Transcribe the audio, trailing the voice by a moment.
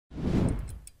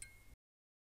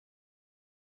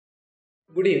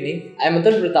Good evening. I am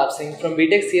Atul Pratap Singh from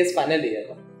BTech CS final year,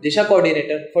 Disha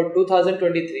coordinator for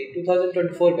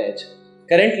 2023-2024 batch.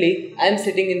 Currently, I am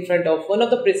sitting in front of one of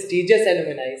the prestigious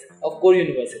alumni of COER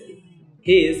University.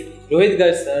 He is Rohit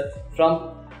Garg sir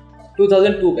from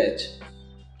 2002 batch.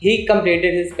 He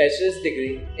completed his bachelor's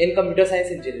degree in computer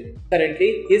science engineering.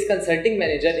 Currently, he is consulting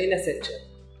manager in Accenture.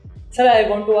 Sir, I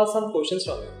want to ask some questions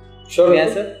from you. Sure.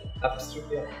 Yeah, sir.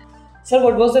 Absolutely. Sir,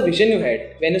 what was the vision you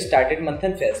had when you started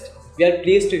Manthan Fest? We are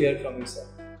pleased to hear from you, sir.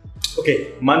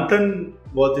 Okay, Manthan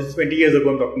was this is 20 years ago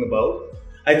I'm talking about.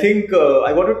 I think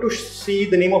I wanted to see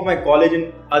the name of my college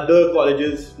in other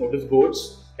colleges' notice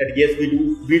boards. That yes,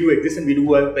 we do exist and we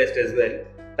do have fest as well.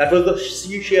 That was the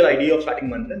sheer idea of starting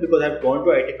Manthan because I've gone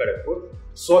to IIT Kharagpur,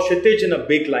 saw Kshitij in a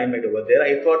big limelight over there.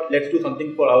 I thought let's do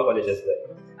something for our college as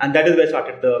well, and that is where I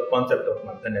started the concept of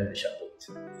Manthan and Disha.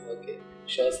 Okay,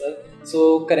 sure, sir.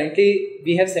 So currently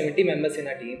we have 70 members in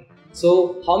our team.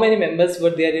 So how many members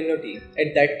were there in your team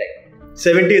at that time?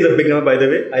 70 is a big number, by the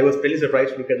way. I was really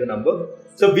surprised to look at the number.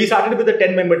 So we started with a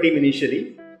 10-member team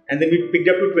initially, and then we picked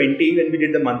up to 20 when we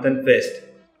did the Manthan Fest.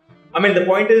 I mean, the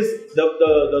point is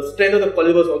the strength of the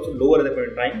college was also lower at that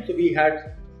point in time. So we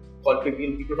had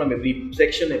people from every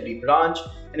section, every branch,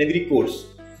 and every course.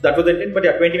 So that was the intent. But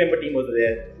yeah, 20-member team was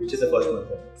there, which is the first one.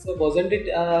 So wasn't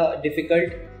it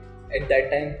difficult at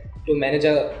that time to manage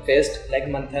a fest like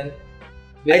Manthan?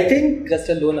 I think just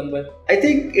a low number. I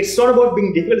think it's not about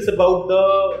being difficult, it's about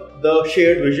the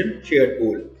shared vision, shared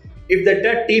goal. If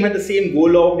that team had the same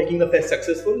goal of making the fest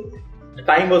successful, the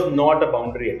time was not a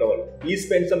boundary at all. We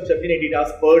spent some 17-18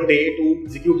 hours per day to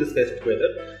execute this fest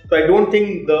together. So I don't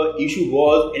think the issue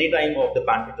was any time of the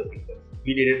bandwidth of people.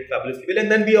 We did it fabulously well,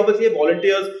 and then we obviously have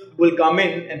volunteers who will come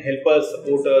in and help us,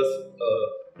 support us,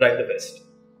 drive the fest.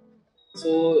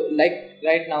 So like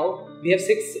right now, we have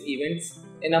 6 events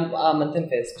in a Manthan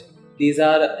Fest. These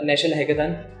are National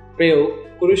Hackathon,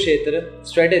 Prayog, Kurukshetra,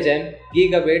 Stratagem,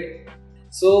 Gigabit.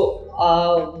 So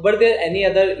were there any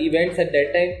other events at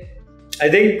that time? I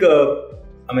think,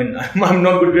 I'm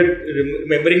not good at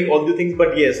remembering all the things,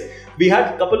 but yes, we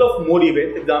had a couple of more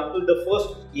events. For example, the first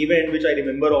event which I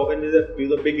remember of and was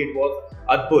a big hit was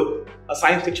Adbhut, a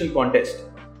science fiction contest.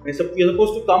 You're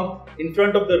supposed to come in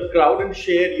front of the crowd and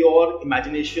share your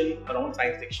imagination around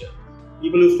science fiction.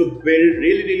 People used to build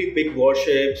really, really big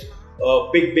warships,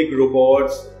 big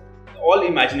robots, all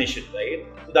imagination, right?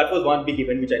 So that was one big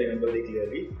event which I remember very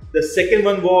clearly. The second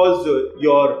one was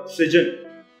your Srijan,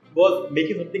 was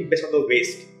making something best out of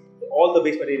waste. All the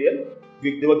waste material,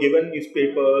 they were given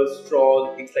newspapers,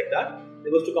 straws, things like that. They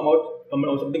was to come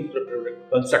out something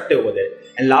constructive over there.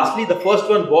 And lastly, the first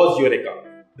one was Eureka,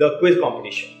 the quiz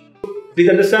competition. Please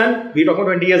understand, we talked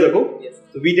about 20 years ago. Yes.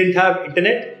 So we didn't have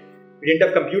internet. We didn't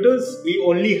have computers, we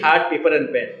only had paper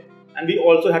and pen, and we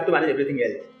also had to manage everything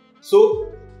else.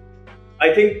 So,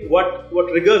 I think what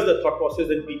triggers the thought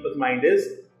process in people's mind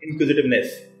is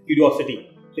inquisitiveness, curiosity.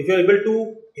 So, if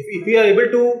you are able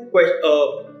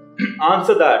to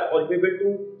answer that, or if you are able to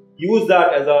use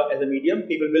that as a medium,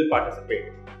 people will participate.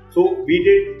 So, we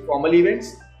did formal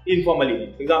events, informal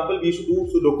events. For example, we used to do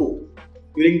Sudoku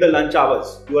during the lunch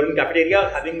hours. You are in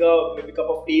cafeteria having maybe a cup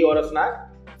of tea or a snack.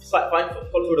 Find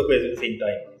Sudoku at the same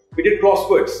time. We did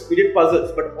crosswords, we did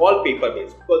puzzles, but all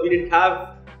paper-based because we didn't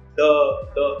have the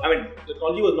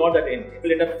technology was not that in. People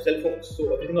didn't have cell phones,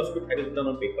 so everything was done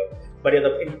on paper. But yeah,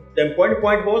 the important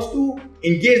point was to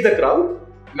engage the crowd,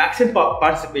 maximum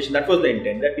participation. That was the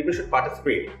intent, that people should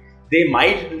participate. They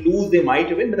might lose, they might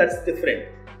win, but that's different.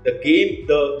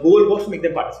 The goal was to make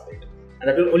them participate. And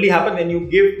that will only happen when you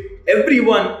give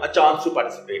everyone a chance to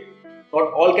participate.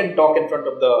 Not all can talk in front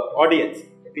of the audience.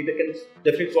 People can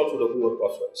definitely solve Sudoku or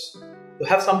crosswords. To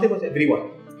have something for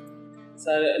everyone.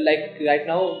 Sir, like right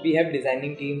now we have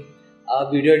designing team,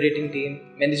 video editing team,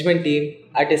 management team,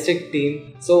 artistic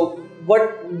team. So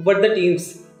what were the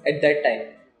teams at that time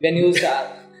when you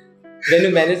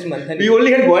managed Manthan? We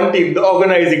only had one team, the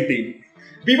organizing team.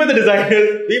 We were the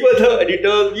designers, we were the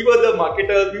editors, we were the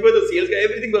marketers, we were the sales guys.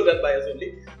 Everything was done by us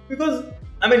only. Because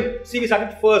we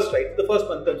started first, right? The first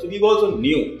Manthan, so we were also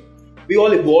new. We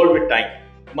all evolved with time.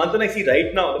 The Manthan I see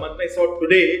right now, the Manthan I saw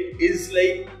today is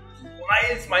like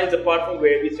miles apart from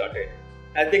where we started.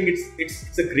 I think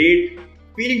it's a great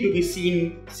feeling to be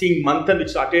seeing Manthan, which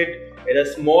started as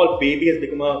a small baby, has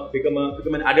become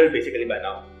an adult basically by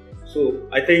now. So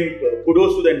I think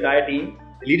kudos to the entire team,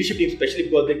 the leadership team especially,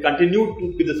 because they continued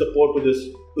to give the support to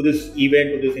this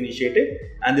event, to this initiative,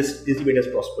 and this event has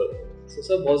prospered.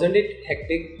 So wasn't it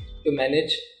hectic to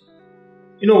manage?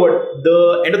 You know what?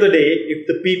 The end of the day, if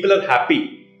the people are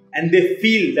happy and they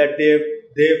feel that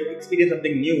they've experienced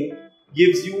something new,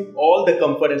 gives you all the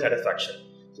comfort and satisfaction.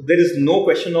 So there is no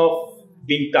question of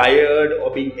being tired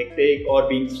or being hectic or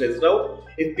being stressed out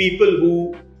if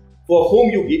people for whom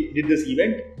you did this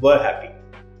event were happy.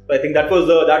 So I think that was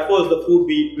the food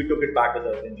we took it back with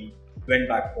us when we went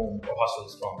back home or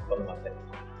hostels from the month.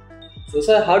 So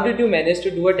sir, how did you manage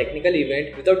to do a technical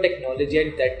event without technology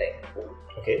at that time?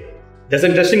 Okay, that's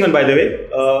an interesting one, by the way.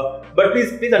 But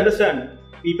please understand,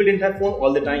 people didn't have phone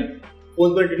all the time.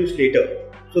 Phones were introduced later.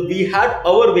 So we had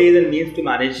our ways and means to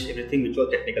manage everything which was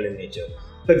technical in nature.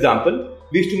 For example,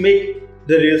 we used to make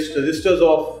the registers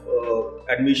of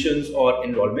admissions or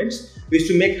enrollments. We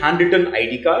used to make handwritten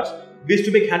ID cards. We used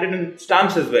to make handwritten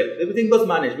stamps as well. Everything was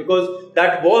managed because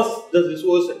that was the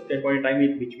resource at that point in time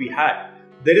which we had.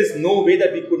 There is no way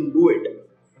that we couldn't do it.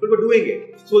 People were doing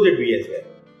it. So did we as well.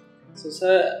 So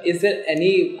sir, is there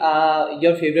any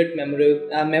your favorite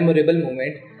memorable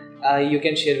moment you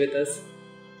can share with us?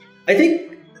 I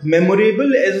think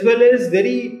memorable as well as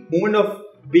very moment of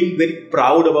being very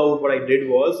proud about what I did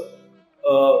was,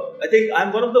 I think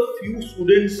I'm one of the few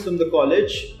students from the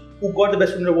college who got the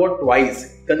best student award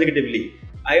twice consecutively.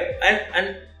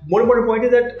 And more important point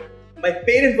is that my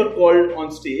parents were called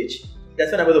on stage.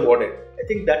 That's when I was awarded. I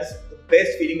think that's the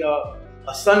best feeling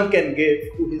a son can give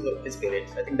to his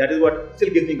parents. I think that is what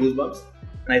still gives me goosebumps,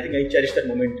 and I think I cherish that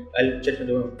moment. I'll cherish that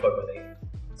moment for my life.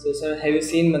 So sir, have you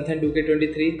seen Manthan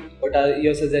 2K23? What are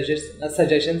your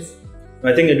suggestions?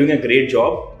 I think you're doing a great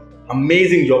job.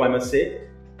 Amazing job, I must say.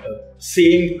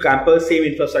 Same campus, same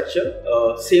infrastructure,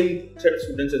 same set of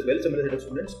students as well, similar set of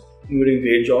students. You're doing a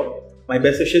great job. My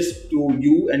best wishes to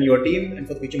you and your team and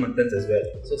for future Manthans as well.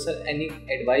 So sir, any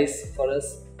advice for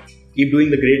us? Keep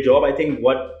doing the great job. I think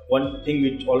one thing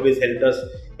which always helped us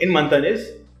in Manthan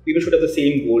is people should have the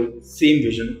same goal, same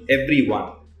vision,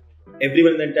 everyone in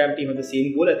the entire team has the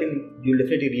same goal. I think you'll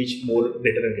definitely reach more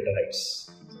greater and greater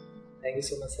heights. Thank you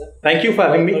so much, sir. Thank you for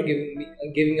having me. For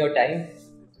giving your time.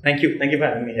 Thank you for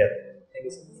having me here. Thank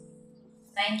you so much.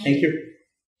 Thank you.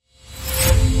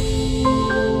 Thank you.